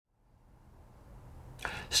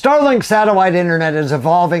Starlink satellite internet is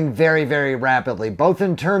evolving very, very rapidly, both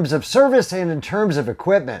in terms of service and in terms of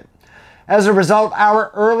equipment. As a result,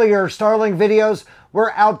 our earlier Starlink videos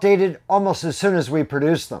were outdated almost as soon as we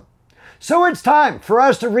produced them. So it's time for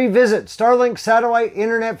us to revisit Starlink satellite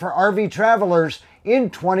internet for RV travelers in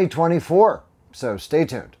 2024. So stay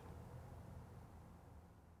tuned.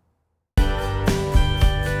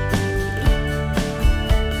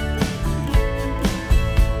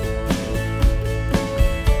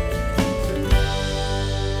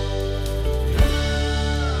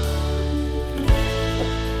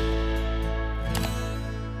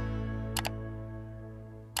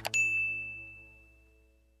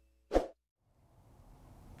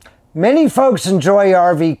 Many folks enjoy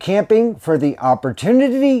RV camping for the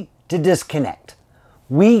opportunity to disconnect.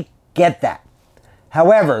 We get that.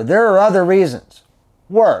 However, there are other reasons.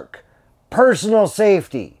 Work, personal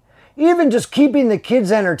safety, even just keeping the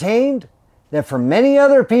kids entertained, that for many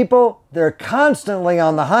other people, they're constantly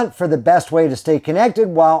on the hunt for the best way to stay connected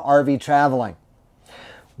while RV traveling.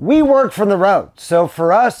 We work from the road, so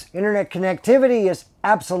for us, internet connectivity is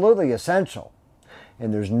absolutely essential.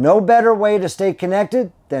 And there's no better way to stay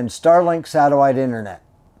connected than Starlink satellite internet.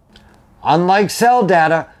 Unlike cell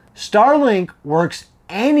data, Starlink works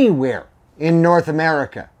anywhere in North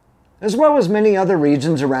America, as well as many other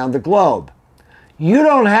regions around the globe. You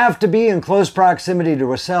don't have to be in close proximity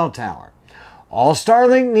to a cell tower. All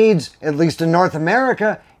Starlink needs, at least in North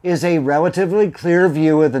America, is a relatively clear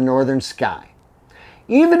view of the northern sky.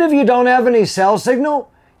 Even if you don't have any cell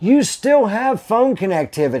signal, you still have phone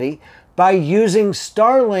connectivity by using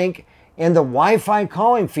Starlink and the Wi-Fi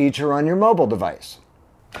calling feature on your mobile device.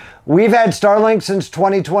 We've had Starlink since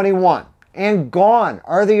 2021, and gone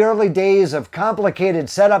are the early days of complicated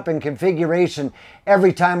setup and configuration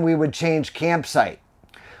every time we would change campsite.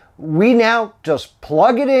 We now just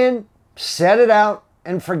plug it in, set it out,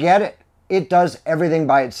 and forget it. It does everything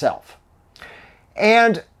by itself.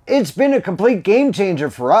 And it's been a complete game changer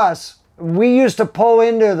for us. We used to pull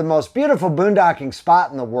into the most beautiful boondocking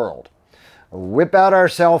spot in the world, whip out our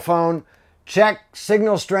cell phone, check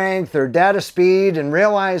signal strength or data speed, and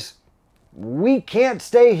realize we can't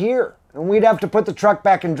stay here. And we'd have to put the truck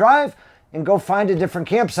back in drive and go find a different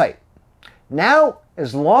campsite. Now,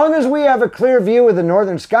 as long as we have a clear view of the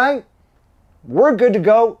northern sky, we're good to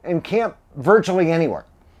go and camp virtually anywhere.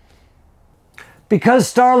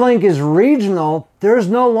 Because Starlink is regional, there's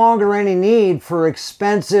no longer any need for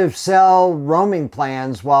expensive cell roaming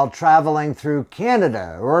plans while traveling through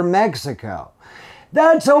Canada or Mexico.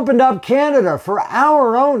 That's opened up Canada for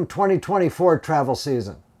our own 2024 travel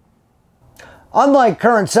season. Unlike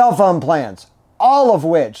current cell phone plans, all of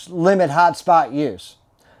which limit hotspot use,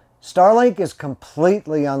 Starlink is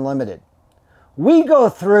completely unlimited. We go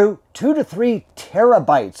through 2 to 3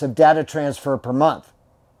 terabytes of data transfer per month.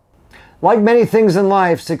 Like many things in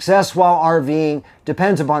life, success while RVing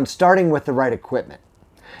depends upon starting with the right equipment.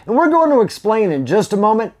 And we're going to explain in just a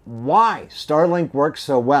moment why Starlink works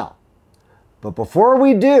so well. But before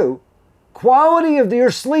we do, quality of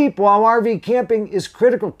your sleep while RV camping is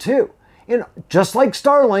critical too. And just like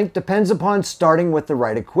Starlink depends upon starting with the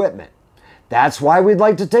right equipment. That's why we'd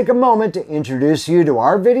like to take a moment to introduce you to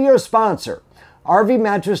our video sponsor,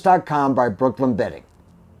 rvmattress.com by Brooklyn Bedding.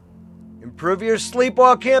 Improve your sleep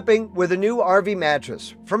while camping with a new RV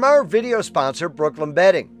mattress from our video sponsor, Brooklyn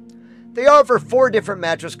Bedding. They offer 4 different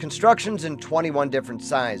mattress constructions in 21 different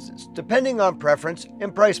sizes, depending on preference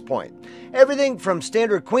and price point. Everything from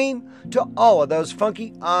standard queen to all of those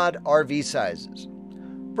funky, odd RV sizes.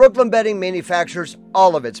 Brooklyn Bedding manufactures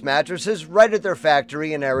all of its mattresses right at their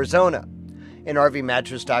factory in Arizona. And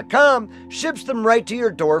rvmattress.com ships them right to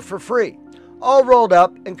your door for free, all rolled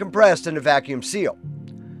up and compressed in a vacuum seal.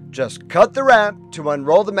 Just cut the wrap to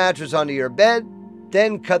unroll the mattress onto your bed,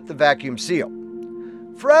 then cut the vacuum seal.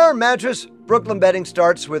 For our mattress, Brooklyn Bedding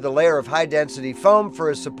starts with a layer of high-density foam for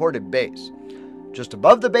a supported base. Just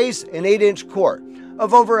above the base, an 8-inch core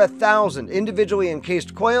of over 1,000 individually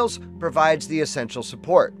encased coils provides the essential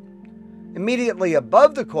support. Immediately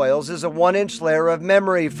above the coils is a 1-inch layer of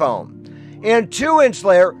memory foam and 2-inch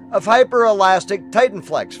layer of hyper-elastic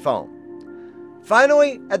TitanFlex foam.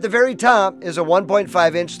 Finally, at the very top is a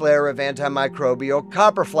 1.5-inch layer of antimicrobial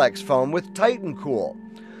CopperFlex foam with TitanCool,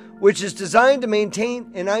 which is designed to maintain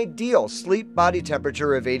an ideal sleep body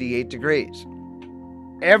temperature of 88 degrees.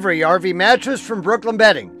 Every RV mattress from Brooklyn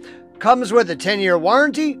Bedding comes with a 10-year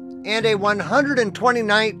warranty and a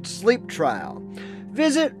 120-night sleep trial.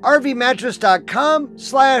 Visit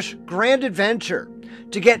rvmattress.com/grandadventure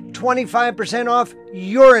to get 25% off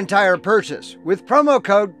your entire purchase with promo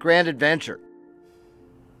code GRANDADVENTURE.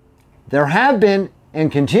 There have been,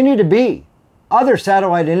 and continue to be, other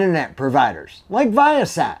satellite internet providers, like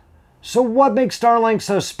Viasat. So what makes Starlink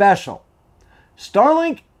so special?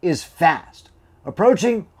 Starlink is fast,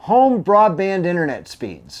 approaching home broadband internet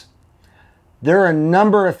speeds. There are a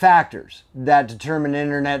number of factors that determine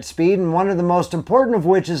internet speed, and one of the most important of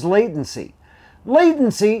which is latency.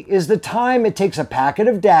 Latency is the time it takes a packet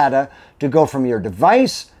of data to go from your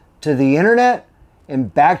device to the internet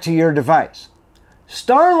and back to your device.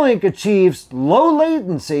 Starlink achieves low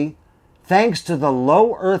latency thanks to the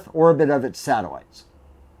low Earth orbit of its satellites.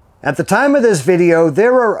 At the time of this video,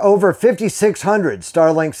 there are over 5,600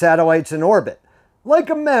 Starlink satellites in orbit,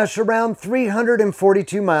 like a mesh around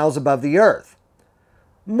 342 miles above the Earth.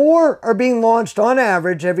 More are being launched on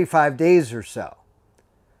average every 5 days or so.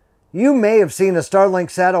 You may have seen a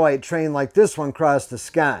Starlink satellite train like this one cross the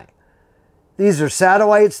sky. These are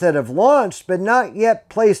satellites that have launched but not yet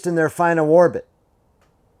placed in their final orbit.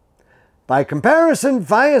 By comparison,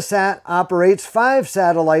 Viasat operates 5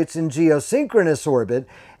 satellites in geosynchronous orbit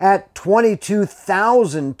at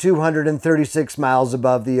 22,236 miles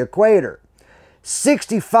above the equator,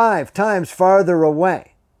 65 times farther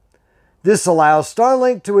away. This allows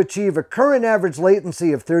Starlink to achieve a current average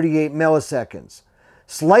latency of 38 milliseconds,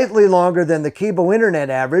 slightly longer than the cable internet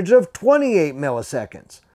average of 28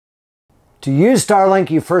 milliseconds. To use Starlink,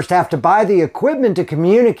 you first have to buy the equipment to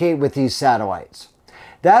communicate with these satellites.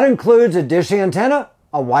 That includes a dish antenna,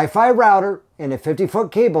 a Wi-Fi router, and a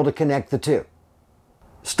 50-foot cable to connect the two.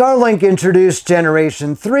 Starlink introduced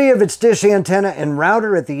Generation 3 of its dish antenna and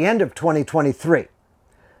router at the end of 2023.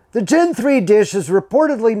 The Gen 3 dish is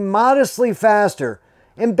reportedly modestly faster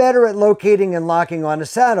and better at locating and locking onto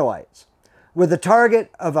satellites, with a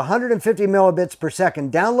target of 150 megabits per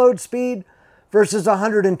second download speed versus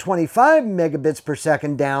 125 megabits per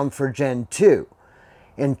second down for Gen 2,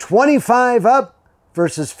 and 25 up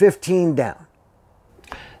versus 15 down.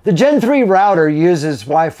 The Gen 3 router uses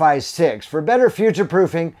Wi-Fi 6 for better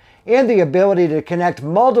future-proofing and the ability to connect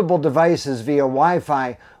multiple devices via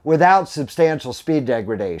Wi-Fi without substantial speed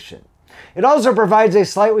degradation. It also provides a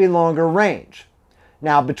slightly longer range.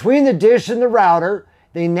 Now, between the dish and the router,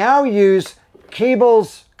 they now use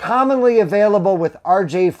cables commonly available with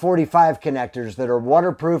RJ45 connectors that are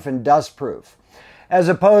waterproof and dustproof, as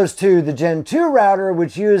opposed to the Gen 2 router,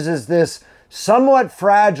 which uses this somewhat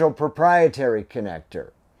fragile proprietary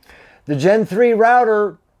connector. The Gen 3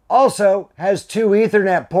 router also has 2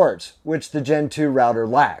 Ethernet ports, which the Gen 2 router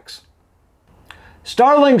lacks.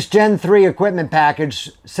 Starlink's Gen 3 equipment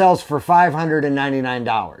package sells for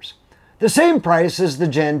 $599, the same price as the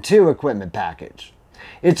Gen 2 equipment package.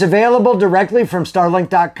 It's available directly from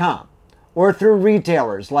Starlink.com or through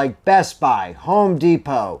retailers like Best Buy, Home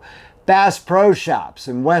Depot, Bass Pro Shops,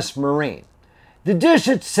 and West Marine. The dish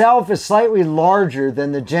itself is slightly larger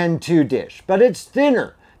than the Gen 2 dish, but it's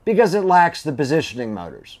thinner because it lacks the positioning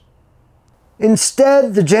motors.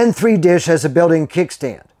 Instead, the Gen 3 dish has a built-in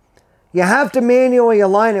kickstand. You have to manually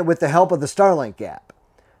align it with the help of the Starlink app.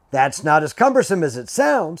 That's not as cumbersome as it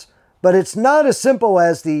sounds, but it's not as simple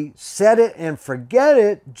as the set it and forget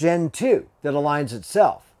it Gen 2 that aligns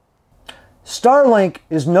itself. Starlink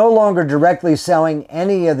is no longer directly selling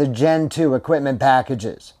any of the Gen 2 equipment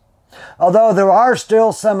packages, although there are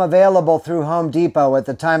still some available through Home Depot at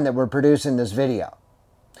the time that we're producing this video.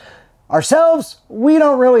 Ourselves, we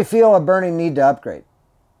don't really feel a burning need to upgrade.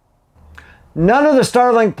 None of the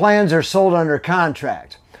Starlink plans are sold under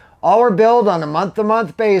contract. All are billed on a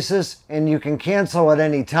month-to-month basis, and you can cancel at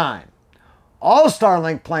any time. All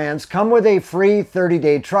Starlink plans come with a free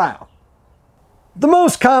 30-day trial. The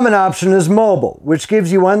most common option is mobile, which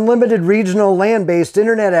gives you unlimited regional land-based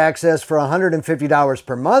internet access for $150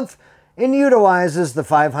 per month and utilizes the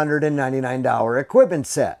 $599 equipment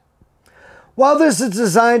set. While this is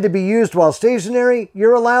designed to be used while stationary,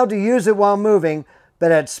 you're allowed to use it while moving,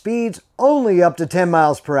 but at speeds only up to 10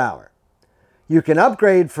 miles per hour. You can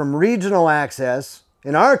upgrade from regional access,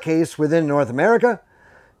 in our case within North America,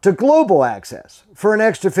 to global access for an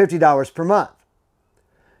extra $50 per month.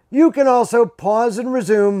 You can also pause and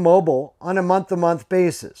resume mobile on a month-to-month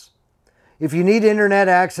basis. If you need internet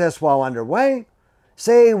access while underway,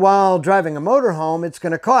 say while driving a motorhome, it's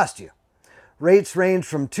going to cost you. Rates range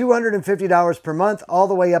from $250 per month all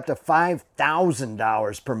the way up to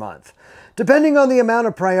 $5,000 per month, depending on the amount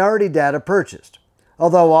of priority data purchased,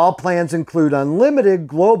 although all plans include unlimited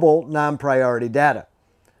global non-priority data.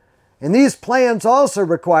 And these plans also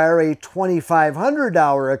require a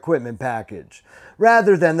 $2,500 equipment package,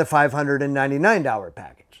 rather than the $599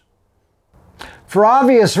 package. For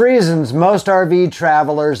obvious reasons, most RV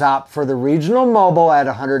travelers opt for the regional mobile at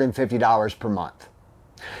 $150 per month.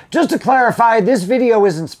 Just to clarify, this video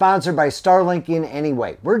isn't sponsored by Starlink in any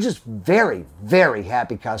way. We're just very, very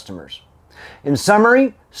happy customers. In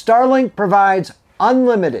summary, Starlink provides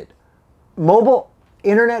unlimited mobile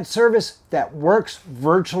internet service that works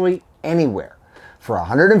virtually anywhere for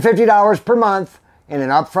 $150 per month and an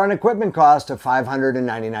upfront equipment cost of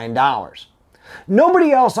 $599.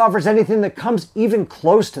 Nobody else offers anything that comes even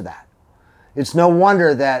close to that. It's no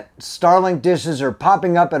wonder that Starlink dishes are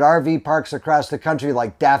popping up at RV parks across the country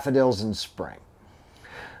like daffodils in spring.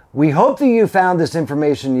 We hope that you found this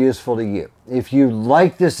information useful to you. If you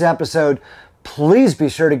liked this episode, please be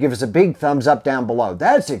sure to give us a big thumbs up down below.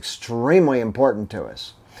 That's extremely important to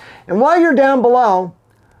us. And while you're down below,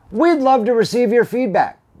 we'd love to receive your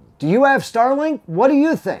feedback. Do you have Starlink? What do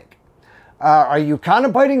you think? Are you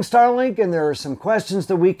contemplating Starlink and there are some questions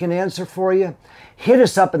that we can answer for you? Hit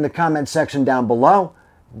us up in the comment section down below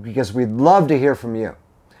because we'd love to hear from you.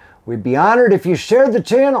 We'd be honored if you shared the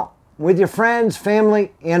channel with your friends,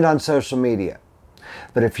 family, and on social media.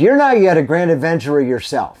 But if you're not yet a grand adventurer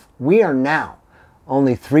yourself, we are now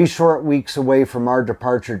only 3 short weeks away from our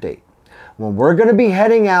departure date, when we're going to be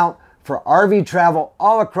heading out for RV travel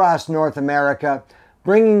all across North America,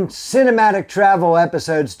 bringing cinematic travel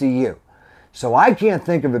episodes to you. So I can't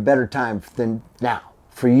think of a better time than now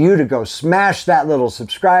for you to go smash that little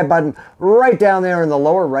subscribe button right down there in the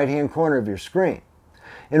lower right-hand corner of your screen.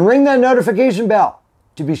 And ring that notification bell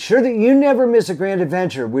to be sure that you never miss a grand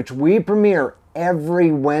adventure, which we premiere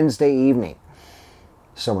every Wednesday evening.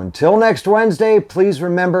 So until next Wednesday, please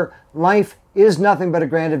remember, life is nothing but a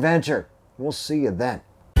grand adventure. We'll see you then.